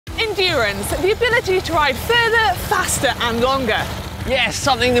endurance, the ability to ride further, faster and longer. Yes,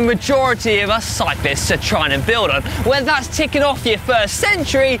 something the majority of us cyclists are trying to build on, whether that's ticking off your first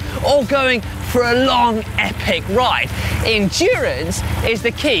century or going for a long, epic ride. Endurance is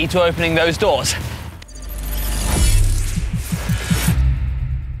the key to opening those doors.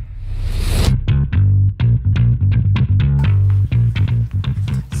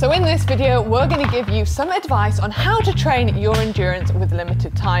 So in this video, we're going to give you some advice on how to train your endurance with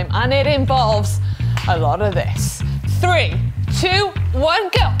limited time, and it involves a lot of this. 3, 2, 1,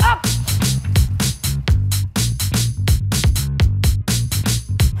 go, up!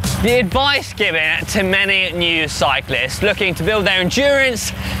 The advice given to many new cyclists looking to build their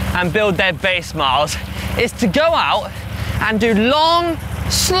endurance and build their base miles is to go out and do long,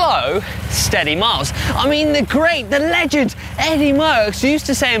 slow, steady miles. I mean, the legend Eddie Merckx used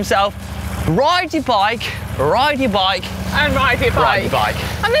to say himself, ride your bike, and ride your bike.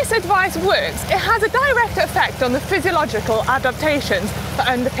 And this advice works. It has a direct effect on the physiological adaptations that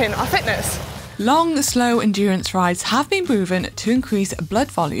underpin our fitness. Long, slow endurance rides have been proven to increase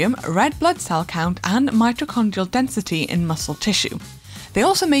blood volume, red blood cell count and mitochondrial density in muscle tissue. They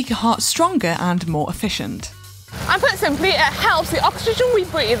also make your heart stronger and more efficient. And put simply, it helps the oxygen we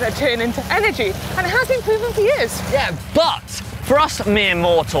breathe turn into energy, and it has been proven for years. Yeah, but for us mere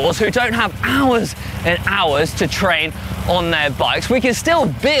mortals who don't have hours and hours to train on their bikes, we can still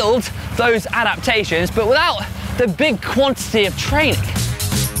build those adaptations, but without the big quantity of training.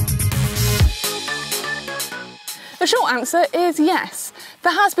 The short answer is yes.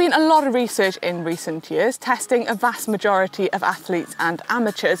 There has been a lot of research in recent years testing a vast majority of athletes and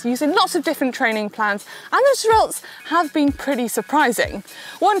amateurs using lots of different training plans, and the results have been pretty surprising.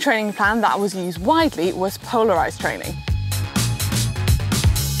 One training plan that was used widely was polarised training.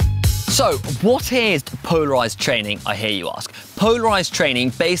 So, what is polarised training, I hear you ask? Polarised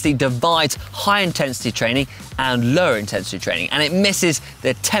training basically divides high-intensity training and lower-intensity training, and it misses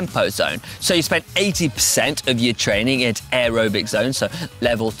the tempo zone. So you spend 80% of your training at aerobic zone, so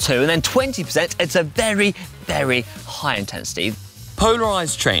level 2, and then 20% it's a very, very high intensity.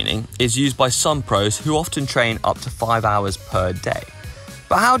 Polarised training is used by some pros who often train up to 5 hours per day.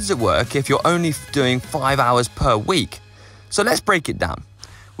 But how does it work if you're only doing 5 hours per week? So let's break it down.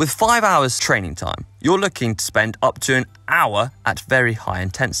 With 5 hours training time, you're looking to spend up to an hour at very high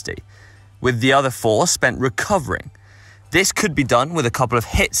intensity, with the other 4 spent recovering. This could be done with a couple of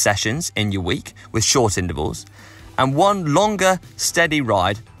HIIT sessions in your week with short intervals, and one longer, steady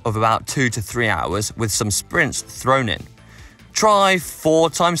ride of about 2 to 3 hours with some sprints thrown in. Try 4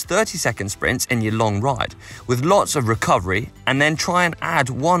 times 30-second sprints in your long ride, with lots of recovery, and then try and add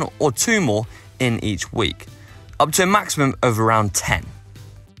 1 or 2 more in each week, up to a maximum of around 10.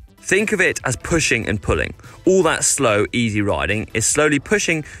 Think of it as pushing and pulling. All that slow, easy riding is slowly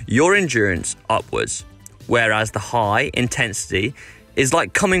pushing your endurance upwards, whereas the high intensity is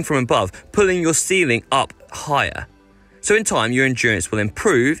like coming from above, pulling your ceiling up higher. So in time, your endurance will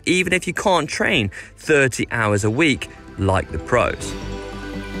improve even if you can't train 30 hours a week like the pros.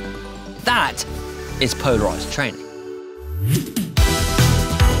 That is polarised training.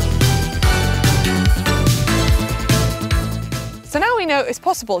 So now we know it's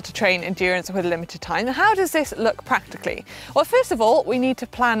possible to train endurance with limited time. How does this look practically? Well, first of all, we need to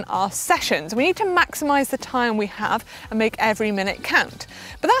plan our sessions. We need to maximise the time we have and make every minute count.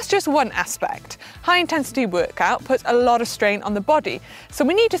 But that's just one aspect. High intensity workout puts a lot of strain on the body, so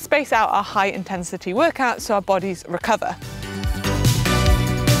we need to space out our high intensity workouts so our bodies recover.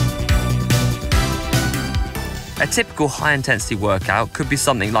 A typical high intensity workout could be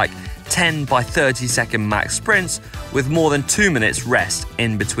something like 10 by 30 second max sprints with more than 2 minutes rest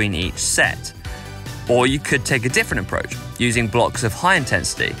in between each set. Or you could take a different approach, using blocks of high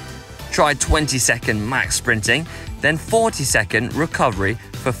intensity. Try 20-second max sprinting, then 40-second recovery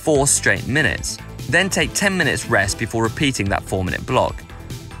for 4 straight minutes. Then take 10 minutes rest before repeating that 4-minute block.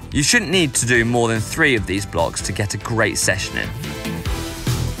 You shouldn't need to do more than 3 of these blocks to get a great session in.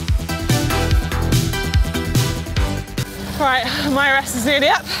 Right, my rest is nearly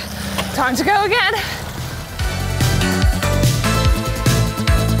up. Time to go again.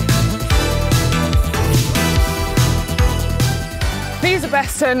 These are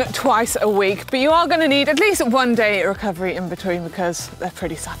best done twice a week, but you are going to need at least 1 day recovery in between because they're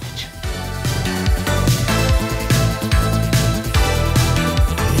pretty savage.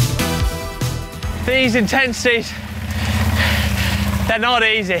 These intensities, they're not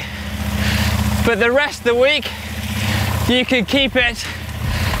easy. But the rest of the week, you can keep it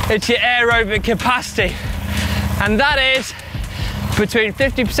at your aerobic capacity. And that is between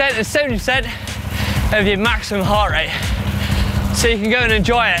 50% and 70% of your maximum heart rate. So you can go and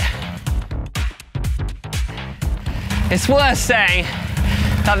enjoy it. It's worth saying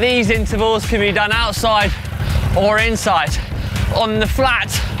that these intervals can be done outside or inside, on the flat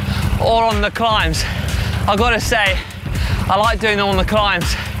or on the climbs. I've got to say, I like doing them on the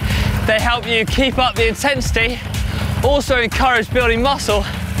climbs. They help you keep up the intensity, also encourage building muscle,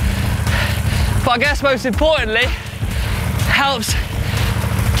 but I guess most importantly, helps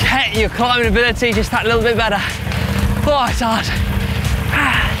get your climbing ability just that little bit better. Oh, it's hard.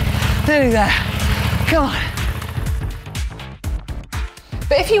 Nearly there. Come on.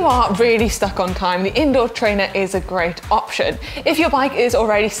 But if you are really stuck on time, the indoor trainer is a great option. If your bike is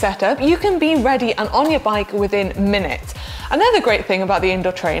already set up, you can be ready and on your bike within minutes. Another great thing about the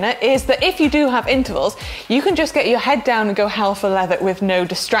indoor trainer is that if you do have intervals, you can just get your head down and go hell for leather with no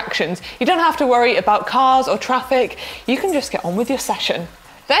distractions. You don't have to worry about cars or traffic. You can just get on with your session.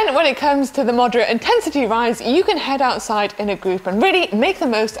 Then when it comes to the moderate intensity rides, you can head outside in a group and really make the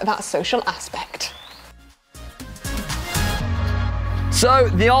most of that social aspect. So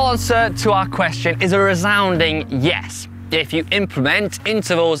the answer to our question is a resounding yes. If you implement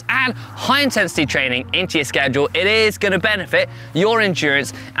intervals and high intensity training into your schedule, it is going to benefit your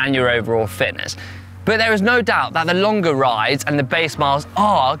endurance and your overall fitness. But there is no doubt that the longer rides and the base miles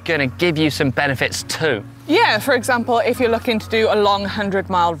are going to give you some benefits too. Yeah, for example, if you're looking to do a long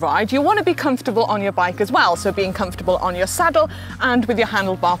 100-mile ride, you want to be comfortable on your bike as well, so being comfortable on your saddle and with your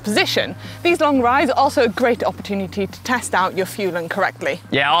handlebar position. These long rides are also a great opportunity to test out your fueling correctly.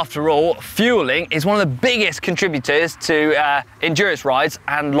 Yeah, after all, fueling is one of the biggest contributors to endurance rides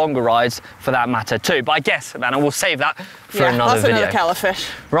and longer rides for that matter too. But I guess, Manon, we'll save that for another video. That's another kellerfish.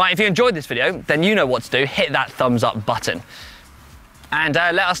 Right, if you enjoyed this video, then you know what to do. Hit that thumbs up button. And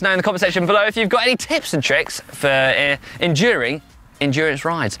let us know in the comment section below if you've got any tips and tricks for enduring endurance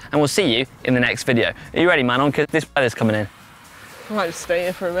rides. And we'll see you in the next video. Are you ready, Manon? Because this weather's coming in. I might just stay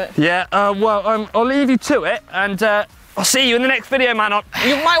here for a bit. Yeah, well, I'll leave you to it, and I'll see you in the next video, Manon.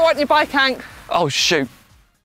 You might want your bike, Hank. Oh, shoot.